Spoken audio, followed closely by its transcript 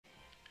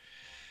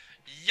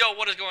Yo,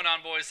 what is going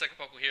on, boys?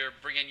 Sekapoko here,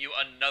 bringing you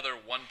another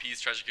One Piece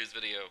Treasure Cruise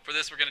video. For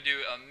this, we're going to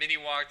do a mini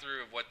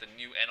walkthrough of what the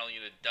new Enel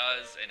unit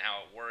does and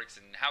how it works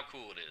and how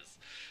cool it is.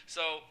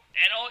 So,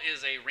 Enel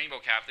is a rainbow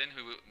captain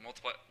who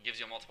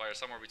gives you a multiplier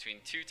somewhere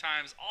between 2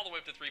 times all the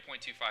way up to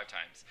 3.25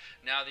 times.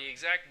 Now, the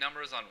exact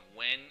numbers on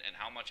when and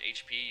how much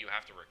HP you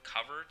have to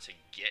recover to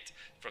get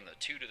from the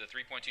 2 to the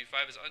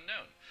 3.25 is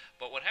unknown.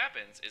 But what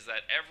happens is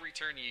that every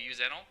turn you use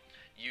Enel,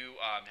 you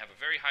have a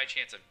very high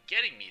chance of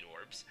getting meat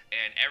orbs,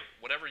 and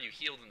whatever you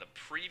healed in the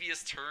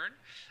previous turn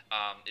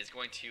is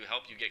going to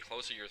help you get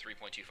closer to your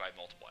 3.25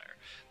 multiplier.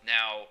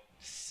 Now,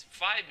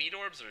 5 meat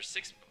orbs or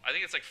 6, I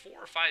think it's like 4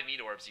 or 5 meat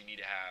orbs you need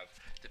to have,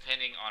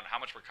 depending on how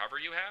much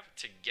recovery you have,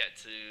 to get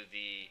to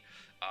the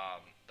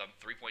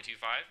 3.25.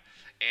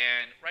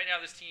 And right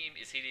now this team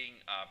is hitting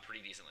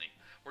pretty decently.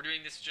 We're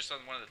doing this just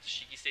on one of the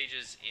Shiki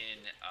stages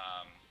in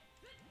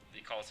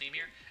the Coliseum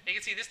here. And you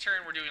can see this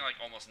turn we're doing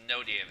like almost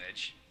no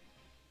damage.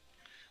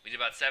 We did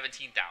about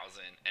 17,000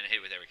 and hit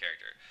with every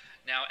character.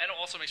 Now, Enel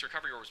also makes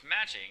recovery orbs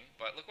matching,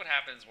 but look what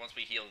happens once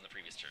we healed in the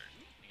previous turn.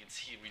 You can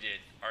see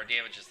our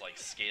damage is like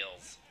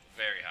scales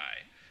very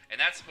high. And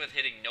that's with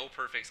hitting no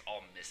perfects,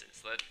 all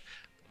misses. So that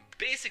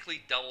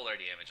basically doubled our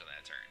damage on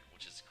that turn,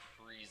 which is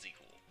crazy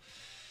cool.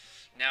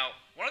 Now,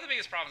 one of the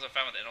biggest problems I've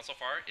found with Enel so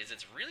far is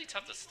it's really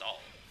tough to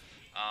stall.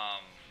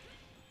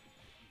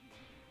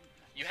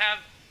 You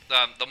have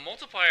the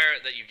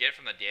multiplier that you get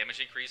from the damage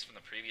increase from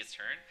the previous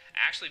turn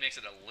actually makes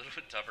it a little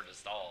bit tougher to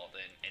stall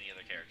than any other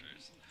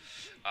characters.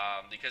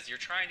 Because you're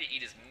trying to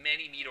eat as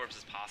many meat orbs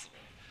as possible.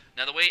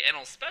 Now the way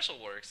Enel's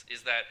special works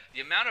is that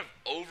the amount of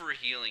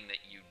overhealing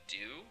that you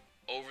do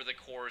over the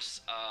course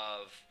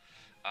of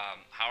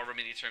however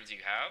many turns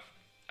you have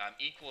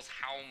equals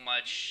how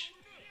much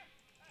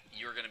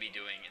you're going to be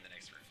doing in the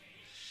next turn.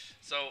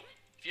 So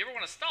if you ever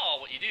want to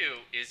stall, what you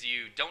do is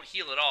you don't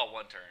heal at all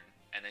one turn,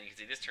 and then you can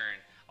see this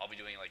turn I'll be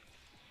doing like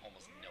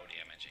almost no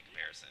damage in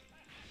comparison.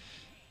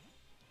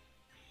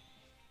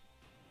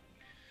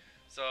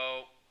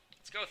 So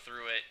let's go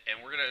through it, and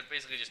we're gonna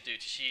basically just do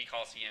Tashi,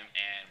 Coliseum,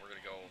 and we're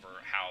gonna go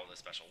over how the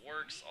special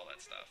works, all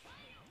that stuff.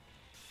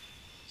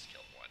 Just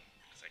killed one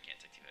because I can't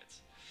take 2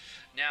 hits.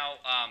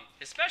 Now,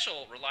 his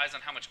special relies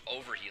on how much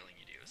overhealing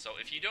you do. So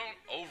if you don't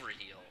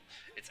overheal,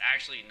 it's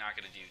actually not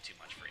gonna do too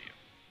much for you.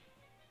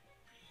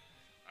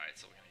 All right,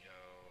 so we're gonna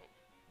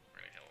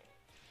heal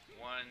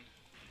 1,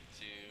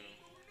 2.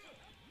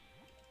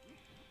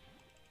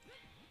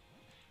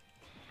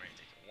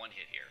 One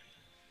hit here.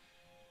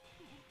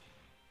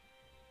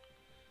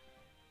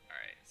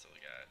 Alright, so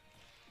we got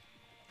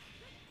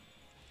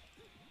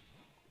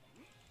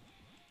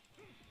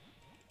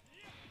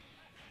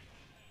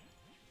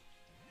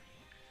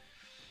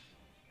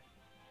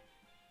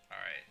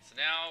Alright, so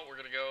now we're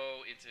gonna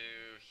go into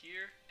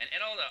here. And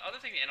Enel, the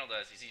other thing that Enel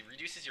does is he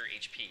reduces your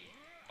HP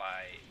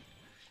by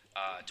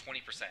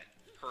 20%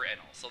 per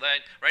Enel. So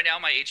that right now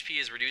my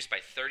HP is reduced by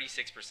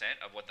 36%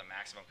 of what the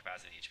maximum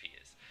capacity HP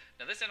is.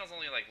 Now this Enel's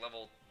only like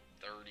level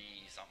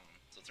 30 something,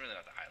 so it's really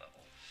not the high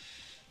level.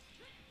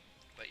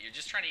 But you're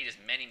just trying to eat as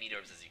many meat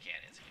orbs as you can,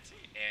 as you can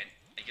see. And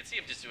you can see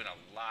I'm just doing a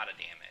lot of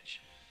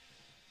damage.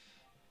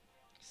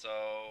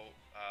 So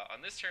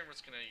on this turn we're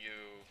just gonna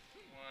do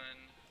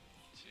 1,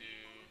 2.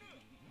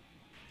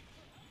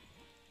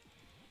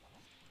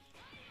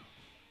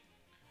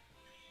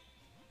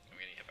 I'm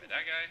getting hit by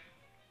that guy.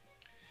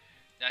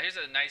 Now here's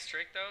a nice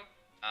trick though.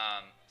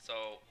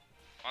 So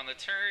on the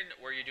turn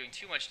where you're doing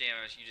too much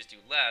damage, you just do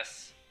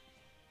less,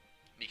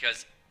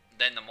 because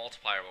then the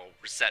multiplier will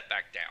reset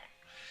back down.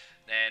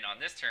 Then on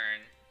this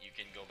turn, you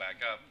can go back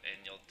up,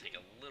 and you'll take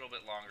a little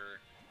bit longer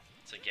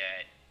to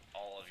get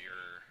all of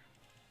your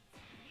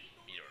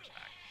meat orbs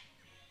back.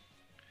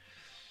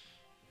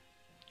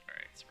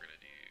 Alright, so we're going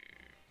to do...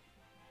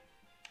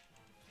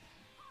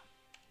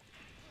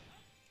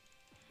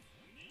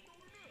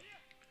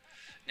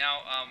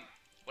 Now,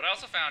 what I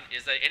also found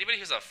is that anybody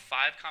who's a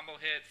 5 combo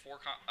hit,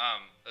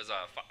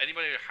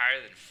 anybody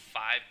higher than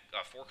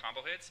 4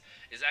 combo hits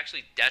is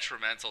actually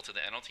detrimental to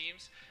the Enel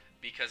teams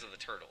because of the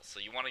turtles. So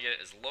you want to get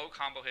as low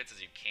combo hits as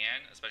you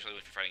can, especially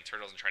if you're fighting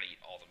turtles and trying to eat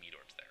all the meat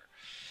orbs there.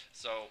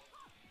 So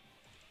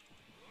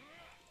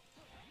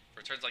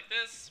for turns like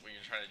this, where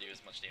you're trying to do as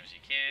much damage as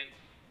you can,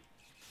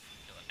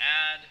 kill an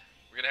ad.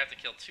 We're gonna have to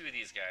kill 2 of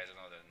these guys in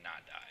order to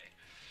not die,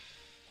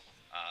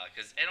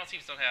 because Enel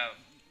teams don't have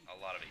a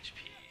lot of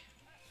HP.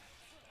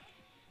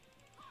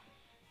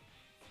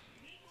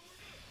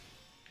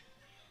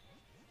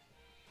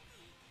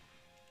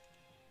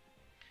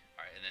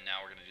 And then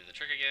now we're going to do the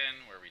trick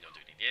again, where we don't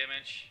do any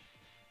damage.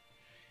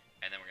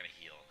 And then we're going to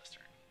heal this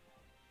turn.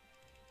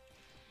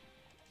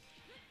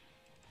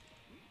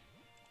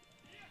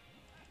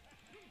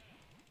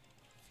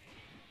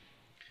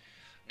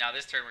 Now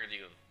this turn we're going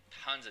to do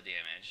tons of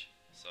damage.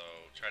 So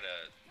try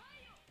to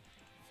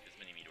get as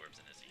many meat orbs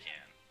in as you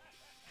can.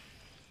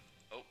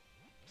 Oh,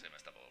 I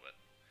messed up a little bit.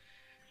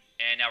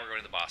 And now we're going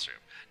to the boss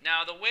room.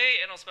 Now the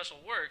way Enel Special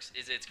works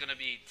is it's going to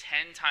be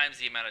 10 times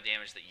the amount of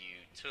damage that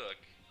you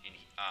took in,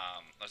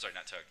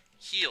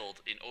 healed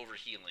in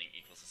overhealing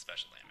equals the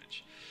special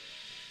damage.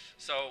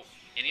 So,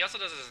 and he also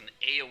does this as an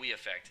AoE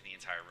effect in the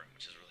entire room,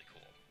 which is really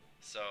cool.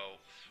 So,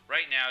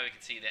 right now you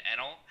can see that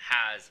Enel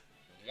has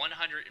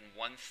 101,000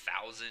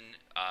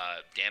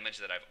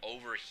 damage that I've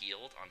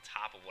overhealed on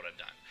top of what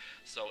I've done.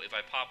 So, if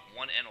I pop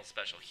one Enel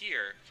special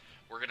here,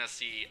 we're going to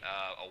see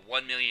a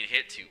 1 million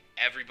hit to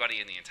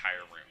everybody in the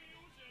entire room.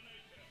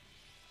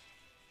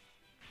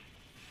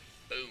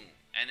 Boom.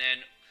 And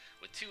then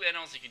with 2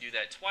 Enels, you can do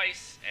that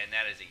twice, and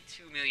that is a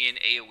 2 million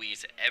AoE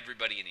to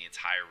everybody in the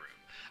entire room.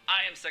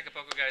 I am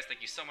Sekapoko, guys.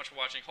 Thank you so much for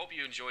watching. Hope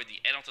you enjoyed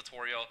the Enel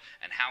tutorial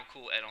and how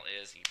cool Enel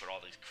is. You put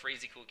all these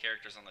crazy cool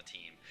characters on the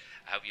team.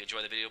 I hope you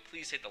enjoyed the video.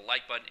 Please hit the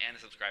like button and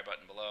the subscribe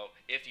button below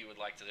if you would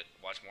like to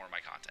watch more of my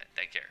content.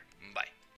 Take care. Bye.